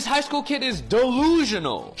high school kid is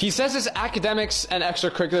delusional. He says his academics and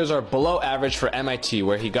extracurriculars are below average for MIT,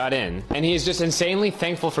 where he got in, and he is just insanely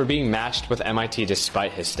thankful for being matched with MIT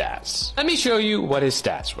despite his stats. Let me show you what his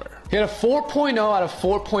stats were. He had a 4.0 out of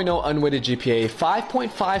 4.0 unweighted GPA,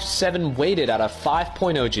 5.57 weighted out of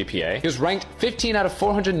 5.0 GPA. He was ranked 15 out of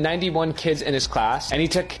 491 kids in his class, and he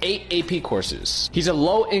took 8 AP courses. He's a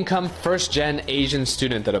low-income, first-gen Asian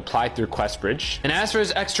student that applied through Questbridge. And as for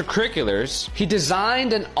his extracurriculars, he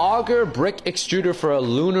designed an auger brick extruder for a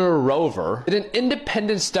lunar rover, did an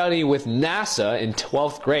independent study with NASA in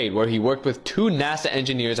 12th grade, where he worked with 2 NASA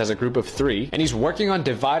engineers as a group of 3, and he's working on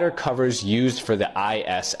divider covers used for the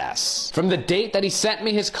ISS. From the date that he sent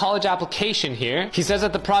me his college application here, he says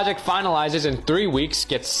that the project finalizes in 3 weeks,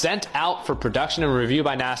 gets sent out for production and review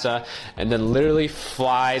by NASA, and then literally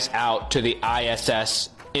flies out to the ISS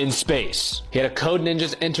in space. He had a Code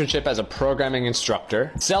Ninjas internship as a programming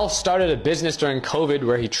instructor. Started a business during COVID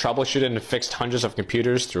where he troubleshooted and fixed hundreds of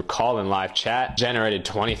computers through call and live chat, generated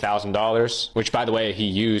 $20,000, which by the way he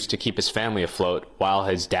used to keep his family afloat while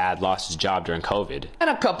his dad lost his job during COVID. And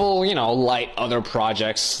a couple, light other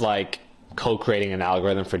projects like co-creating an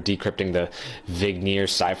algorithm for decrypting the Vigneer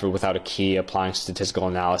cipher without a key, applying statistical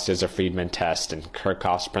analysis, a Friedman test, and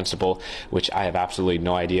Kirchhoff's principle, which I have absolutely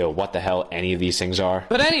no idea what the hell any of these things are.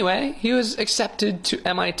 But anyway, he was accepted to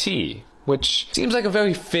MIT, which seems like a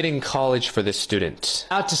very fitting college for this student.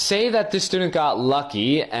 Now, to say that this student got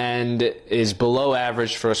lucky and is below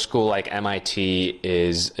average for a school like MIT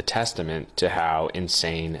is a testament to how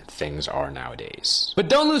insane things are nowadays. But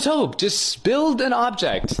don't lose hope. Just build an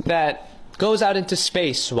object that goes out into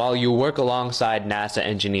space while you work alongside NASA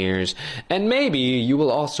engineers, and maybe you will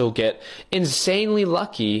also get insanely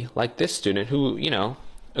lucky like this student who,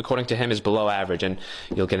 according to him is below average, and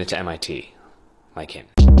you'll get into MIT like him.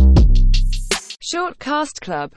 Shortcast Club.